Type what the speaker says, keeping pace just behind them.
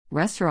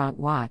Restaurant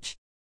Watch.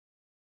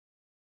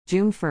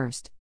 June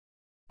 1st.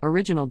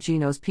 Original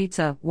Gino's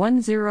Pizza,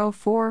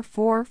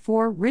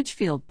 10444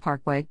 Ridgefield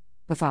Parkway.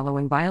 The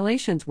following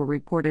violations were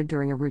reported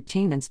during a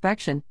routine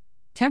inspection.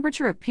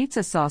 Temperature of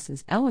pizza sauce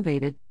is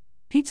elevated.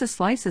 Pizza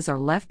slices are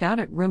left out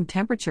at room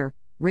temperature.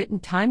 Written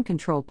time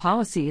control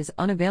policy is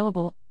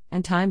unavailable,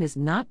 and time is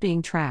not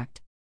being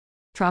tracked.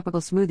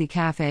 Tropical Smoothie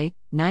Cafe,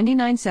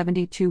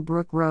 9972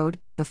 Brook Road.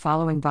 The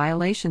following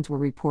violations were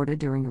reported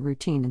during a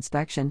routine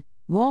inspection.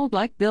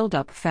 Mold-like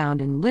buildup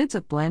found in lids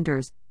of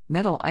blenders.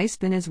 Metal ice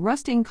bin is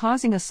rusting,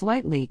 causing a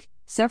slight leak.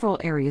 Several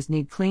areas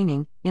need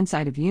cleaning: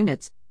 inside of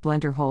units,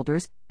 blender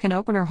holders, can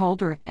opener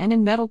holder, and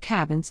in metal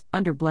cabins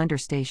under blender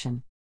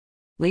station.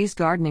 Lee's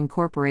Garden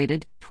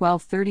Incorporated,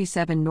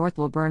 1237 North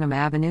Laburnum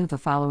Avenue. The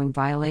following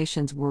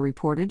violations were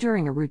reported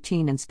during a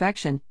routine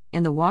inspection.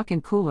 In the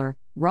walk-in cooler,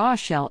 raw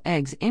shell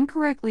eggs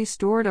incorrectly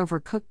stored over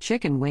cooked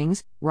chicken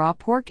wings, raw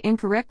pork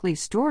incorrectly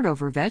stored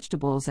over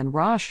vegetables, and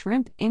raw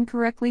shrimp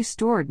incorrectly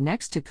stored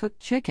next to cooked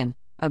chicken.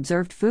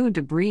 Observed food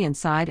debris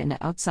inside and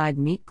outside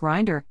meat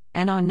grinder,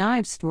 and on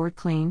knives stored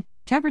clean.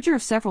 Temperature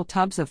of several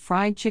tubs of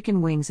fried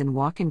chicken wings in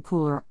walk-in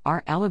cooler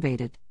are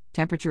elevated.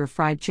 Temperature of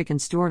fried chicken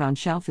stored on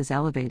shelf is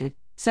elevated.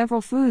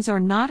 Several foods are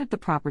not at the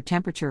proper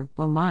temperature: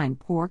 bovine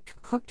pork,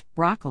 cooked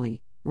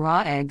broccoli,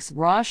 raw eggs,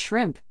 raw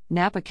shrimp,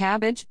 Napa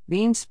cabbage,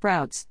 bean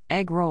sprouts,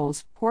 egg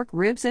rolls, pork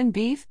ribs, and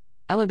beef.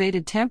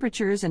 Elevated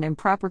temperatures and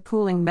improper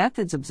cooling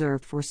methods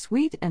observed for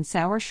sweet and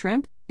sour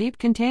shrimp, deep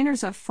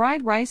containers of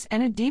fried rice,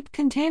 and a deep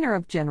container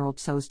of General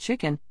Tso's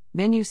chicken.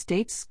 Menu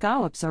states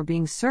scallops are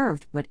being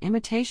served, but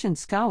imitation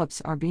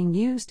scallops are being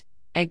used.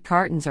 Egg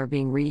cartons are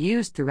being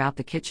reused throughout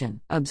the kitchen.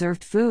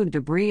 Observed food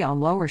debris on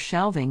lower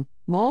shelving.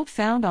 Mold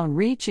found on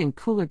reach in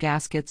cooler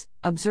gaskets.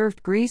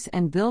 Observed grease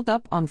and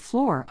buildup on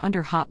floor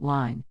under hot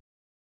line.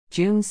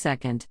 June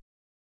 2nd.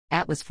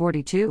 Atlas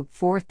 42,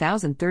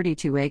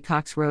 4032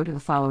 Cox Road. The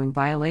following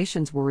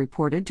violations were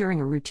reported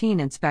during a routine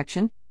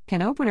inspection.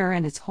 Can opener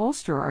and its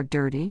holster are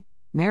dirty.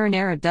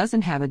 Marinara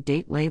doesn't have a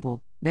date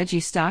label.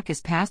 Veggie stock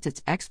is past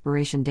its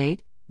expiration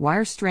date.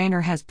 Wire strainer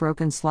has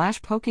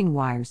broken/poking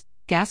wires.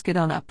 Gasket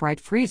on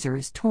upright freezer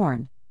is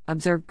torn.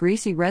 Observed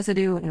greasy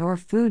residue and/or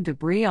food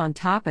debris on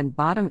top and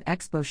bottom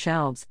expo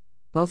shelves.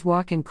 Both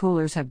walk-in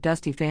coolers have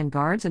dusty fan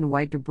guards and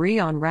white debris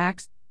on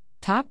racks.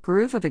 Top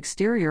groove of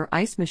exterior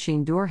ice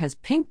machine door has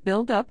pink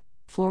buildup.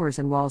 Floors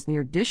and walls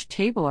near dish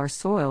table are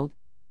soiled.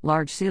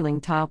 Large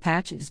ceiling tile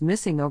patch is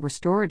missing over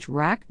storage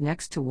rack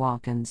next to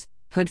walk-ins.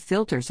 Hood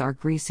filters are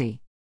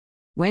greasy.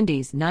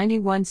 Wendy's,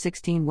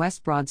 9116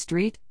 West Broad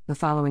Street. The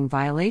following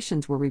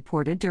violations were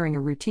reported during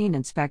a routine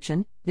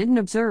inspection. Didn't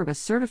observe a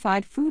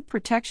certified food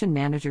protection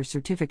manager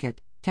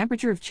certificate.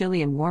 Temperature of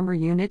chili and warmer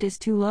unit is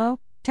too low.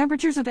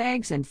 Temperatures of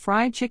eggs and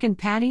fried chicken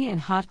patty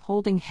and hot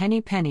holding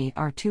henny penny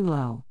are too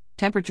low.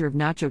 Temperature of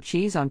nacho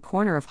cheese on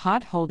corner of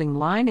hot holding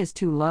line is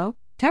too low.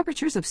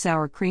 Temperatures of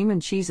sour cream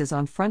and cheeses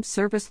on front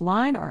service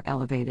line are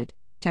elevated.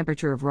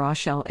 Temperature of raw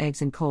shell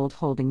eggs in cold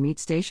holding meat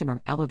station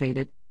are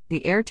elevated.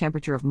 The air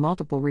temperature of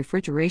multiple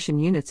refrigeration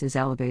units is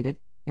elevated.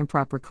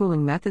 Improper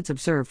cooling methods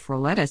observed for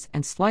lettuce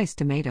and sliced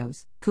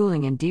tomatoes.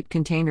 Cooling in deep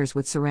containers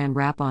with saran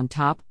wrap on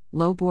top.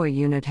 Low boy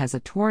unit has a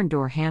torn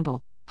door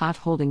handle. Hot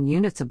holding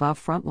units above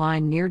front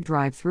line near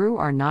drive-through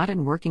are not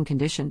in working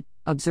condition.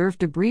 Observed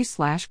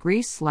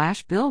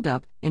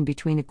debris/grease/buildup in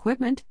between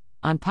equipment,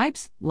 on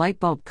pipes, light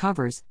bulb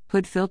covers,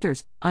 hood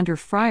filters, under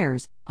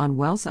fryers, on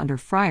wells under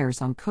fryers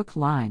on cook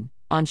line,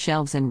 on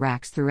shelves and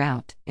racks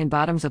throughout, in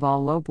bottoms of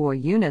all low-boy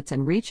units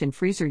and reach and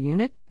freezer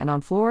unit, and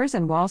on floors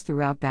and walls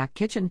throughout back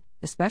kitchen,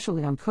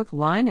 especially on cook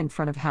line in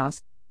front of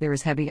house. There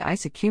is heavy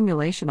ice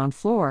accumulation on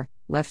floor,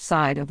 left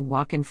side of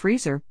walk-in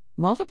freezer,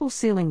 multiple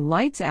ceiling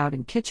lights out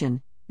in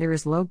kitchen. There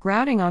is low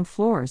grouting on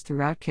floors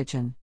throughout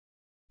kitchen.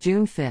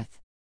 June 5th.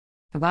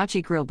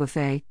 Hibachi Grill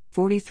Buffet,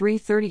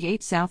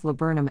 4338 South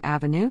Laburnum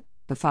Avenue.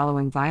 The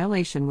following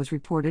violation was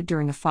reported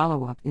during a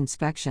follow-up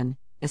inspection.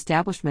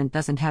 Establishment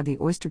doesn't have the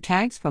oyster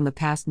tags from the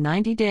past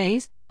 90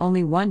 days,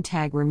 only one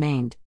tag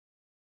remained.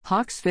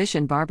 Hawks Fish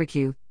and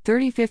Barbecue,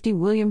 3050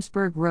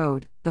 Williamsburg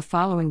Road. The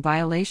following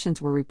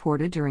violations were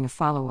reported during a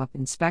follow-up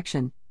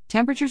inspection.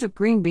 Temperatures of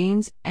green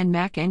beans and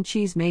mac and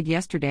cheese made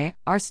yesterday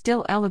are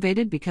still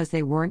elevated because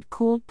they weren't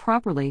cooled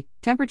properly.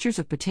 Temperatures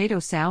of potato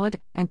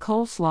salad and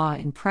coleslaw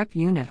in prep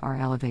unit are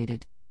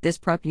elevated. This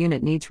prep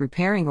unit needs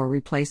repairing or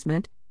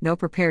replacement. No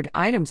prepared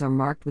items are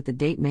marked with the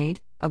date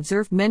made.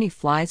 Observed many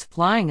flies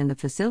flying in the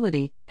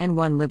facility, and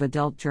one live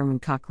adult German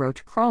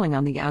cockroach crawling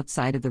on the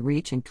outside of the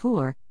reach and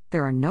cooler.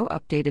 There are no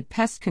updated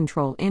pest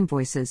control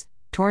invoices.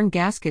 Torn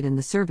gasket in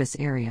the service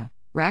area.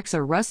 Racks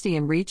are rusty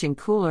in reach and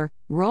cooler.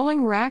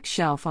 Rolling rack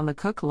shelf on the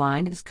cook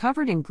line is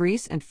covered in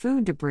grease and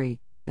food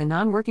debris. The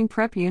non-working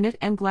prep unit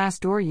and glass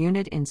door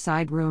unit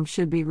inside room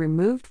should be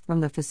removed from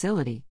the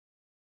facility.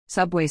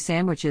 Subway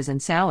Sandwiches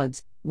and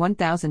Salads,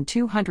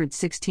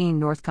 1216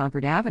 North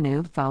Concord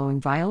Avenue. The following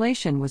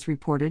violation was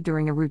reported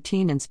during a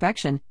routine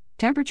inspection.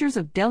 Temperatures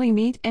of deli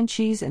meat and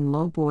cheese in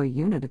low boy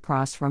unit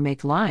across from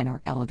make line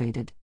are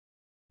elevated.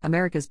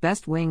 America's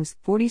Best Wings,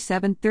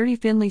 4730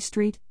 Finley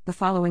Street. The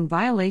following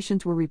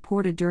violations were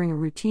reported during a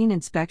routine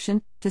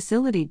inspection.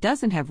 Facility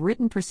doesn't have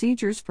written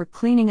procedures for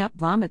cleaning up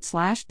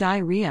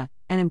vomit/diarrhea.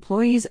 An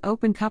employee's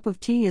open cup of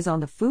tea is on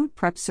the food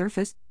prep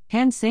surface.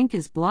 Hand sink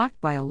is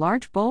blocked by a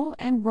large bowl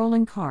and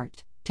rolling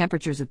cart.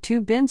 Temperatures of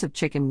 2 bins of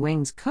chicken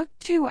wings cooked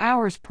 2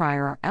 hours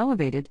prior are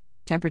elevated.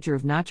 Temperature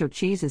of nacho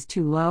cheese is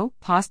too low.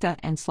 Pasta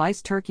and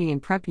sliced turkey in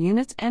prep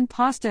units and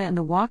pasta in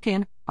the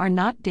walk-in are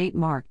not date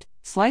marked.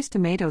 Sliced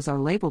tomatoes are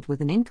labeled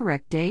with an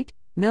incorrect date.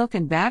 Milk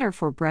and batter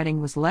for breading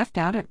was left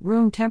out at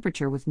room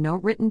temperature with no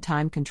written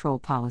time control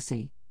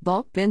policy.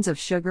 Bulk bins of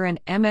sugar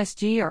and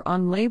MSG are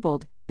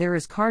unlabeled. There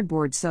is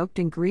cardboard soaked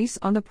in grease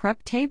on the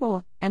prep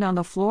table and on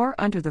the floor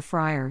under the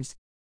fryers.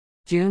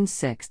 June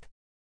 6.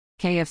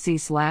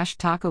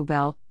 KFC/Taco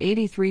Bell,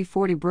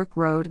 8340 Brook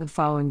Road. The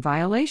following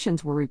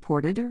violations were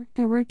reported during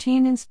a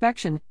routine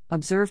inspection.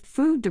 Observed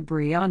food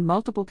debris on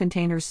multiple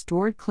containers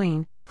stored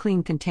clean.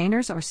 Clean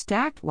containers are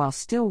stacked while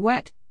still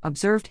wet.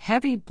 Observed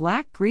heavy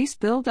black grease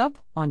buildup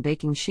on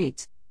baking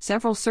sheets.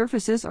 Several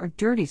surfaces are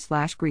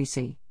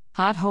dirty/greasy.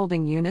 Hot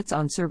holding units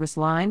on service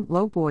line,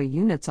 lowboy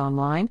units on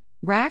line,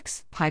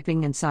 racks,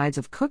 piping and sides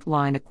of cook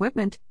line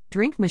equipment.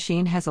 Drink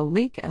machine has a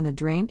leak and the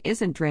drain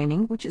isn't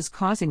draining, which is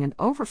causing an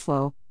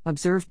overflow.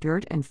 Observed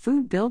dirt and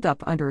food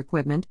buildup under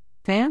equipment.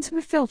 Fans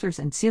with filters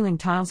and ceiling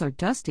tiles are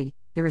dusty.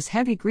 There is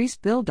heavy grease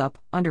buildup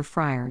under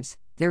fryers.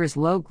 There is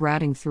low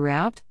grouting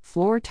throughout.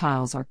 Floor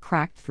tiles are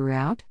cracked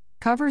throughout.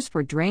 Covers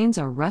for drains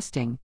are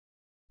rusting.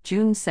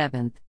 June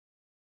 7.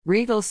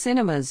 Regal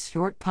Cinemas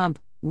Short Pump,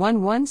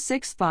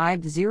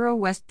 11650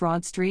 West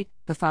Broad Street.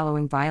 The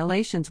following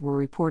violations were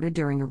reported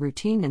during a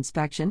routine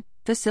inspection.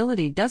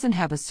 Facility doesn't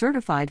have a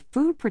certified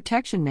food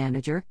protection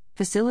manager.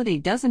 Facility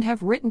doesn't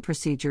have written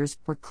procedures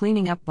for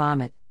cleaning up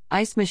vomit.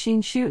 Ice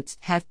machine chutes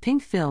have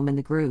pink film in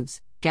the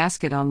grooves.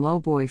 Gasket on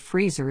lowboy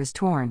freezer is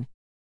torn.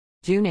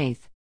 June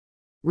 8.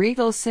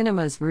 Regal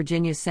Cinemas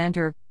Virginia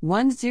Center,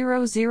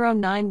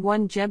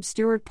 10091 Jeb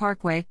Stuart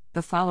Parkway.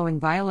 The following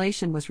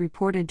violation was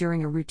reported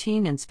during a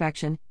routine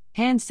inspection.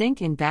 Hand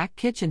sink in back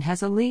kitchen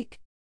has a leak.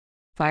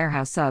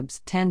 Firehouse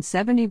Subs,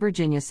 1070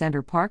 Virginia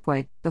Center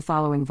Parkway. The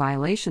following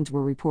violations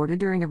were reported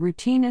during a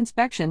routine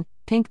inspection.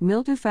 Pink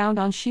mildew found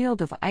on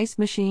shield of ice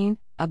machine.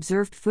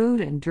 Observed food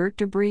and dirt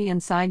debris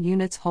inside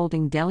units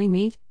holding deli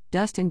meat.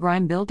 Dust and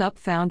grime buildup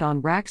found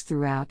on racks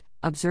throughout.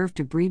 Observed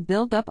debris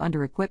buildup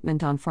under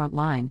equipment on front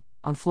line,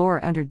 on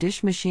floor under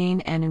dish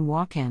machine and in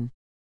walk-in.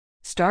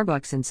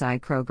 Starbucks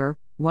inside Kroger,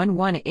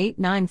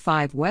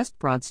 11895 West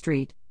Broad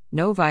Street.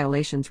 No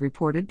violations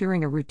reported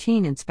during a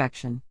routine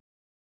inspection.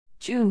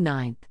 June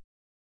 9.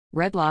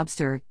 Red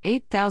Lobster,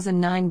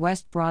 8009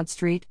 West Broad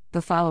Street.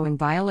 The following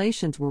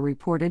violations were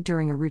reported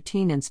during a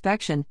routine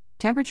inspection.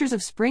 Temperatures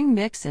of spring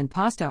mix and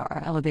pasta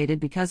are elevated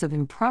because of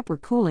improper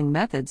cooling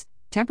methods.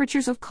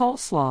 Temperatures of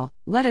coleslaw,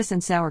 lettuce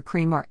and sour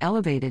cream are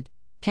elevated.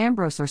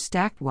 Cambros are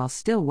stacked while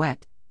still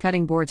wet.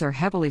 Cutting boards are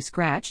heavily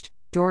scratched.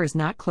 Door is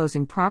not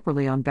closing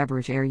properly on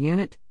beverage air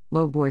unit.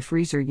 Lowboy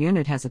freezer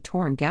unit has a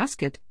torn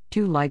gasket.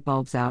 2 light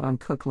bulbs out on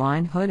cook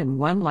line hood and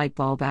 1 light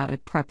bulb out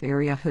at prep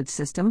area hood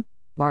system.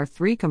 Bar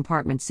 3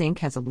 compartment sink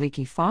has a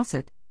leaky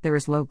faucet. There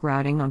is low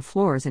grouting on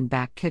floors in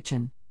back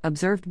kitchen.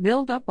 Observed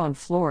buildup on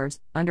floors,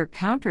 under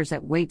counters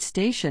at wait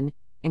station,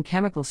 in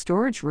chemical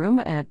storage room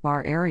and at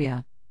bar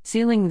area.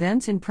 Ceiling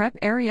vents in prep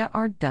area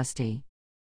are dusty.